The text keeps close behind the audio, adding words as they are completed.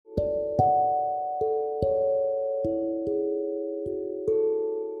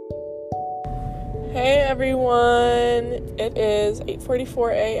Hey everyone, it is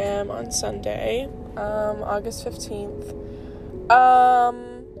 8:44 a.m. on Sunday, August 15th.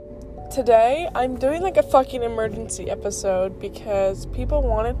 Today I'm doing like a fucking emergency episode because people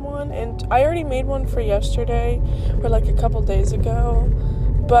wanted one, and I already made one for yesterday or like a couple days ago,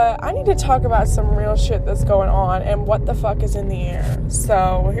 but I need to talk about some real shit that's going on and what the fuck is in the air.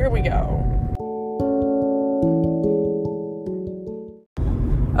 So here we go.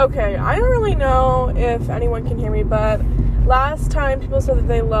 Okay, I don't really know if anyone can hear me, but last time people said that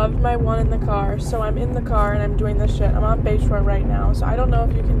they loved my one in the car, so I'm in the car and I'm doing this shit. I'm on Bayshore right now, so I don't know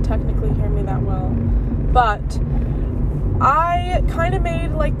if you can technically hear me that well, but I kind of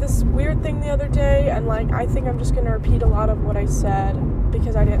made like this weird thing the other day, and like I think I'm just gonna repeat a lot of what I said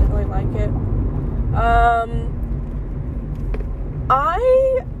because I didn't really like it.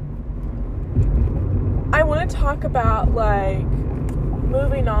 I want to talk about like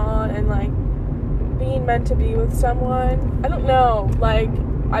moving on and like being meant to be with someone. I don't know, like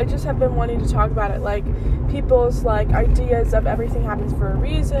I just have been wanting to talk about it, like people's like ideas of everything happens for a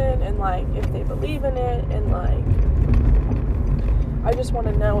reason, and like if they believe in it, and like I just want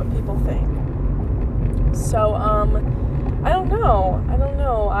to know what people think. So I don't know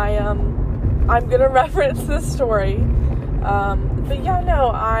I'm gonna reference this story, but yeah, no,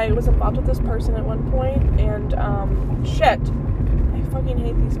 I was involved with this person at one point, and shit, I fucking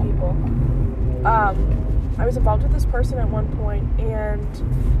hate these people. I was involved with this person at one point, and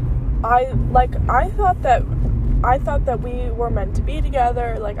I thought that we were meant to be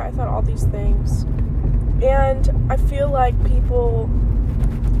together. Like, I thought all these things, and I feel like people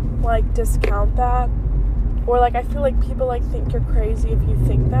like discount that, or like I feel like people like think you're crazy if you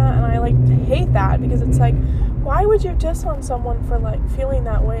think that, and I like hate that, because it's like, why would you diss on someone for like feeling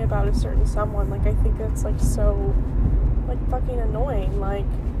that way about a certain someone? Like, I think it's like so like fucking annoying. Like,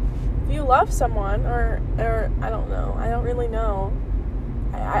 if you love someone, or I don't know, I don't really know,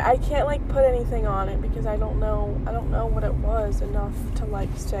 I can't like put anything on it because I don't know what it was enough to like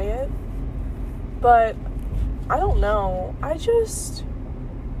say it, but I don't know, I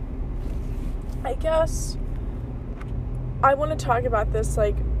guess I want to talk about this.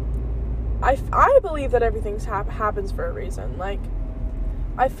 Like, I believe that everything's happens for a reason. Like,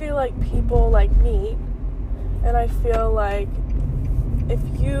 I feel like people like meet, and I feel like if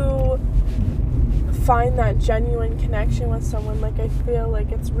you find that genuine connection with someone, like I feel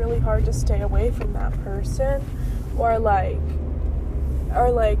like it's really hard to stay away from that person, or like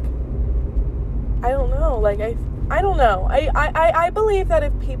I don't know, like I don't know. I believe that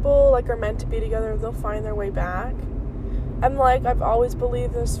if people like are meant to be together, they'll find their way back. And like I've always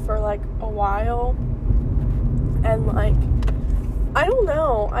believed this for like a while, and like I don't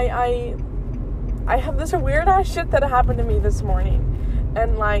know, I have this weird ass shit that happened to me this morning,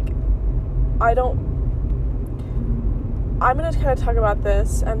 and like I'm gonna kind of talk about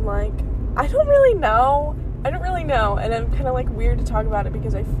this, and like I don't really know, and I'm kind of like weird to talk about it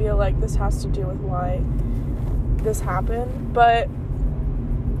because I feel like this has to do with why this happened. But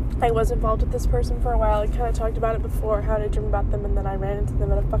I was involved with this person for a while. I kind of talked about it before, how I dream about them, and then I ran into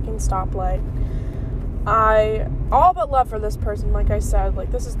them at a fucking stoplight. I all but love for this person, like I said.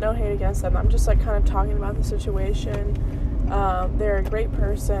 Like, this is no hate against them. I'm just like kind of talking about the situation. They're a great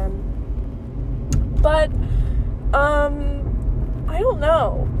person, but I don't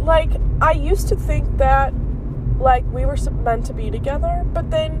know. Like, I used to think that like we were meant to be together, but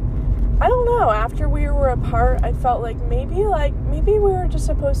then I don't know, after we were apart, I felt like maybe we were just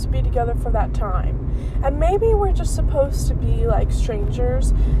supposed to be together for that time. And maybe we're just supposed to be like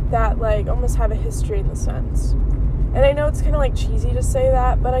strangers that like almost have a history in the sense. And I know it's kind of like cheesy to say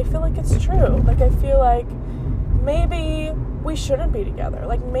that, but I feel like it's true. Like, I feel like maybe we shouldn't be together.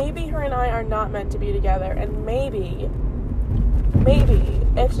 Like, maybe her and I are not meant to be together, and maybe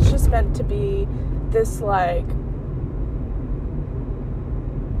it's just meant to be this like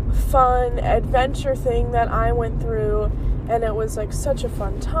fun adventure thing that I went through, and it was like such a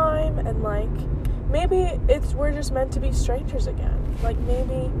fun time, and like maybe we're just meant to be strangers again. Like,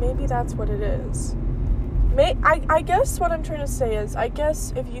 maybe that's what it is. I guess what I'm trying to say is, I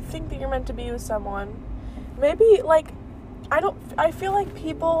guess if you think that you're meant to be with someone, maybe like I feel like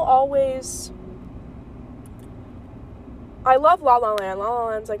people always, I love La La Land. La La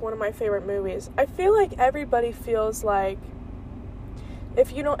Land's like one of my favorite movies. I feel like everybody feels like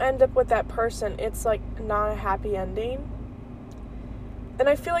if you don't end up with that person, it's like not a happy ending. And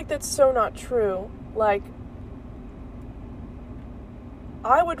I feel like that's so not true. Like,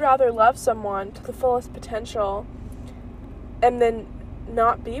 I would rather love someone to the fullest potential and then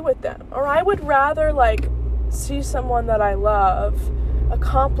not be with them. Or I would rather like see someone that I love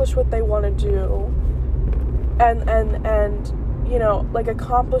accomplish what they want to do and you know, like,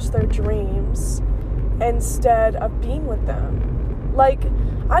 accomplish their dreams instead of being with them. Like,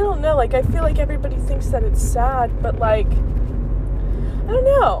 I don't know, like, I feel like everybody thinks that it's sad, but, like, I don't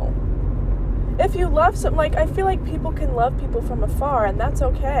know. If you love like, I feel like people can love people from afar, and that's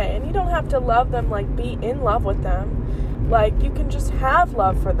okay. And you don't have to love them, like, be in love with them. Like, you can just have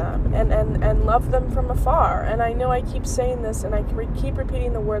love for them and love them from afar. And I know I keep saying this, and I keep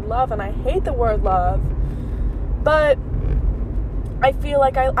repeating the word love, and I hate the word love. But I feel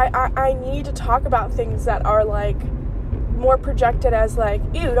like I need to talk about things that are, like, more projected as, like,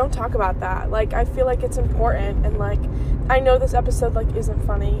 ew, don't talk about that. Like, I feel like it's important, and, like, I know this episode, like, isn't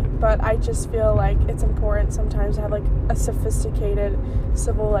funny, but I just feel like it's important sometimes to have, like, a sophisticated,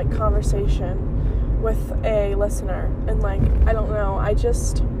 civil, like, conversation with a listener. And, like, I don't know, and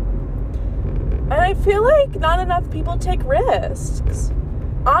I feel like not enough people take risks.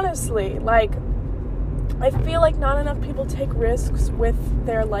 Honestly, like, I feel like not enough people take risks with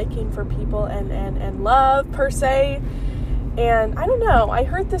their liking for people and love, per se. And I don't know, I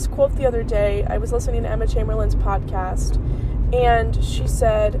heard this quote the other day. I was listening to Emma Chamberlain's podcast, and she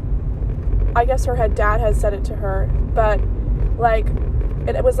said, I guess her dad had said it to her, but, like,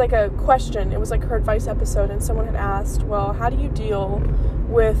 it was like a question. It was like her advice episode, and someone had asked, well, how do you deal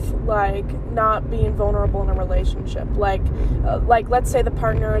with, like, not being vulnerable in a relationship? Like, let's say the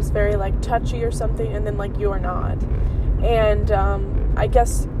partner is very, like, touchy or something, and then, like, you are not. And I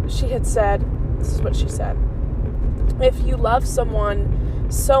guess she had said, this is what she said: if you love someone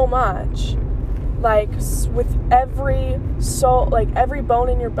so much, like, with every soul, like, every bone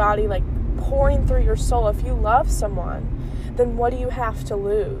in your body, like, pouring through your soul, if you love someone, then what do you have to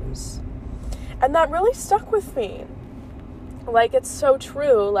lose? And that really stuck with me. Like, it's so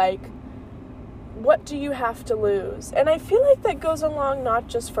true. Like, what do you have to lose? And I feel like that goes along not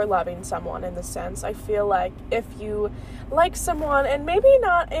just for loving someone in the sense. I feel like if you like someone, and maybe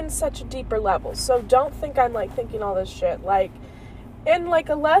not in such a deeper level, so don't think I'm, like, thinking all this shit, like, in, like,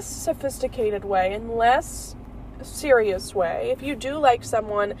 a less sophisticated way, in less serious way. If you do like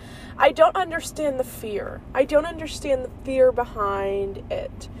someone, I don't understand the fear. I don't understand the fear behind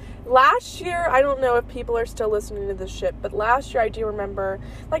it. Last year, I don't know if people are still listening to this shit, but last year I do remember,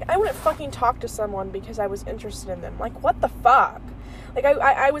 like, I wouldn't fucking talk to someone because I was interested in them. Like, what the fuck? Like,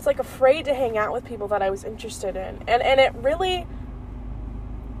 I was, like, afraid to hang out with people that I was interested in. And it really,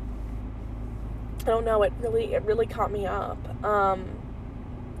 I don't know, it really caught me up.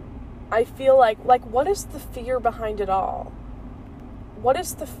 I feel like, what is the fear behind it all? What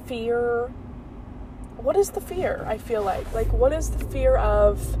is the fear? I feel like, what is the fear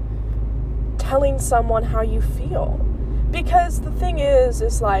of telling someone how you feel? Because the thing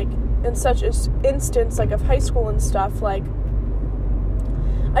is like, in such an instance, like, of high school and stuff, like,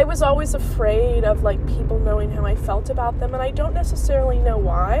 I was always afraid of, like, people knowing how I felt about them, and I don't necessarily know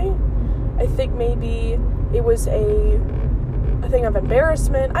why. I think maybe it was a thing of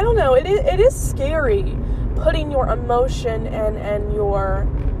embarrassment. I don't know. It is scary putting your emotion and your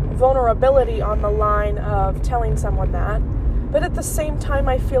vulnerability on the line of telling someone that. But at the same time,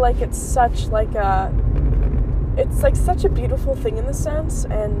 I feel like it's such, like, such a beautiful thing in the sense.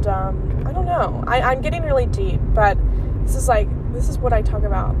 And I don't know. I'm getting really deep, but this is what I talk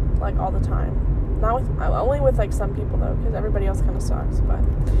about, like, all the time. Only with, like, some people, though, because everybody else kind of sucks. But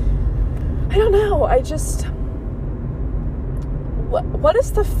I don't know. What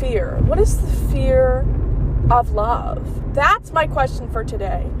is the fear? What is the fear of love? That's my question for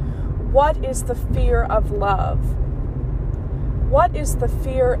today. What is the fear of love? What is the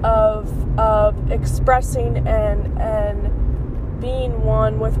fear of expressing and being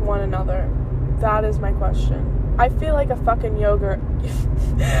one with one another? That is my question. I feel like a fucking yoga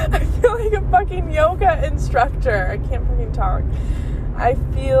instructor. I can't fucking talk. I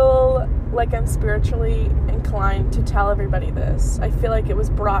feel like I'm spiritually inclined to tell everybody this. I feel like it was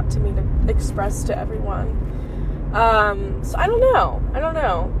brought to me to express to everyone. So I don't know.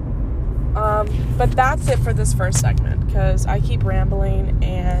 But that's it for this first segment, because I keep rambling,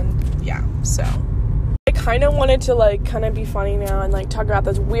 and yeah, so I kind of wanted to, like, kind of be funny now and, like, talk about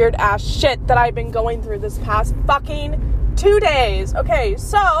this weird ass shit that I've been going through this past fucking 2 days. Okay,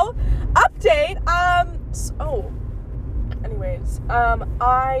 so update,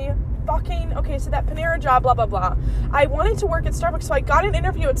 so that Panera job, blah, blah, blah. I wanted to work at Starbucks, so I got an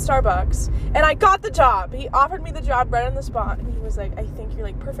interview at Starbucks, and I got the job. He offered me the job right on the spot, and he was like, I think you're,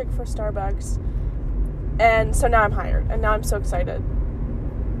 like, perfect for Starbucks. And so now I'm hired, and now I'm so excited.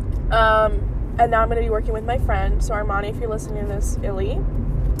 And now I'm going to be working with my friend, so Armani, if you're listening to this, Illy.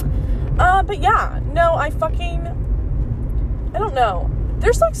 But yeah, no, I don't know.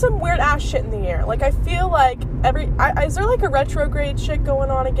 there's, like, some weird-ass shit in the air. Like, I feel like is there, like, a retrograde shit going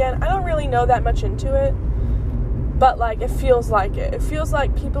on again? I don't really know that much into it, but, like, it feels like it. It feels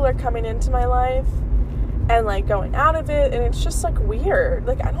like people are coming into my life and, like, going out of it, and it's just, like, weird.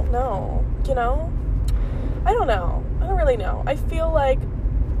 Like, I don't know, you know? I don't know. I don't really know. I feel like,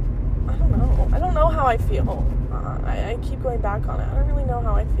 I don't know. I don't know how I feel. I keep going back on it. I don't really know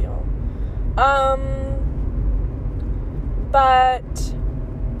how I feel. But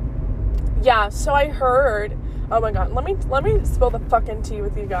yeah, so I heard, oh my god, let me spill the fucking tea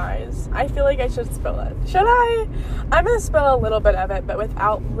with you guys. I feel like I should spill it. Should I? I'm gonna spill a little bit of it, but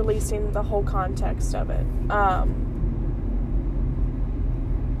without releasing the whole context of it.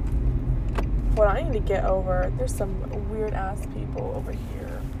 Hold on, I need to get over, there's some weird ass people over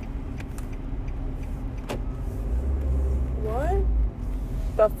here. What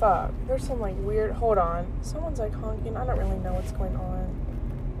the fuck? There's some, like, weird, hold on. Someone's, like, honking. I don't really know what's going on.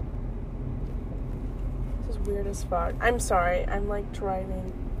 This is weird as fuck. I'm sorry. I'm, like,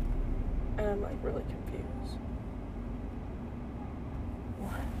 driving, and I'm, like, really confused.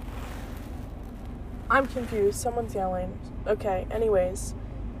 What? I'm confused. Someone's yelling. Okay, anyways.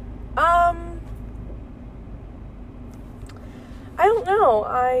 I don't know.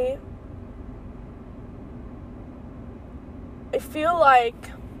 I feel like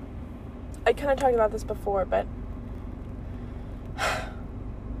I kind of talked about this before, but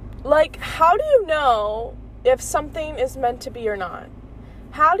like, how do you know if something is meant to be or not?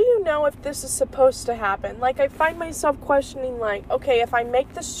 How do you know if this is supposed to happen? Like, I find myself questioning, like, okay, if I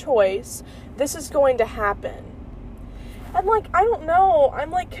make this choice, this is going to happen. And, like, I don't know. I'm,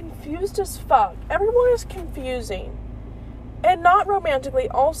 like, confused as fuck. Everyone is confusing. And not romantically.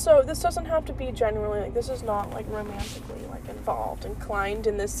 Also, this doesn't have to be genuinely, like, this is not, like, romantically, like, inclined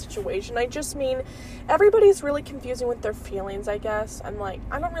in this situation. I just mean, everybody's really confusing with their feelings, I guess. And, like,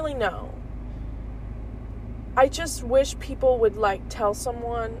 I don't really know. I just wish people would, like, tell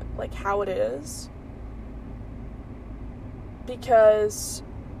someone, like, how it is. Because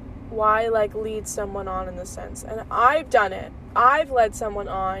why, like, lead someone on in the sense? And I've done it. I've led someone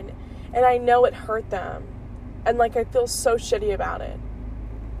on, and I know it hurt them. And, like, I feel so shitty about it.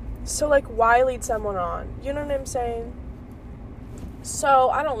 So, like, why lead someone on? You know what I'm saying? So,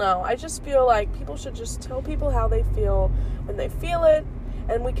 I don't know. I just feel like people should just tell people how they feel when they feel it,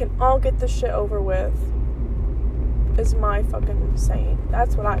 and we can all get this shit over with, is my fucking saying.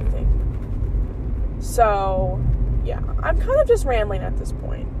 That's what I think. So, yeah. I'm kind of just rambling at this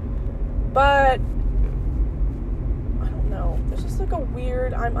point. But I don't know. There's just, like, a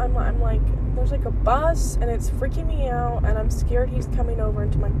weird, I'm like, there's, like, a bus, and it's freaking me out, and I'm scared he's coming over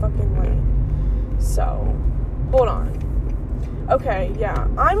into my fucking lane. So, hold on. Okay, yeah,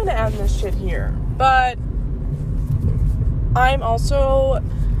 I'm gonna end this shit here, but I'm also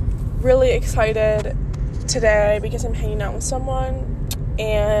really excited today because I'm hanging out with someone,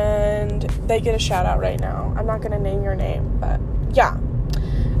 and they get a shout out right now. I'm not gonna name your name, but yeah.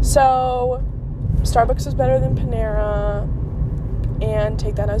 So, Starbucks is better than Panera, and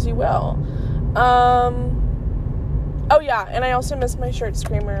take that as you will. Oh yeah, and I also miss my shirt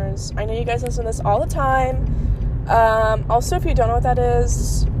screamers. I know you guys listen to this all the time. Also, if you don't know what that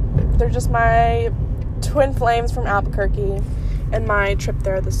is, they're just my twin flames from Albuquerque and my trip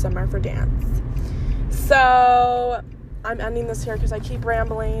there this summer for dance. So, I'm ending this here because I keep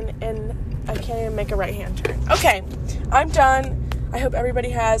rambling and I can't even make a right-hand turn. Okay, I'm done. I hope everybody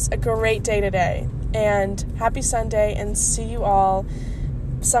has a great day today, and happy Sunday, and see you all,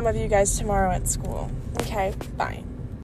 some of you guys, tomorrow at school. Okay, bye.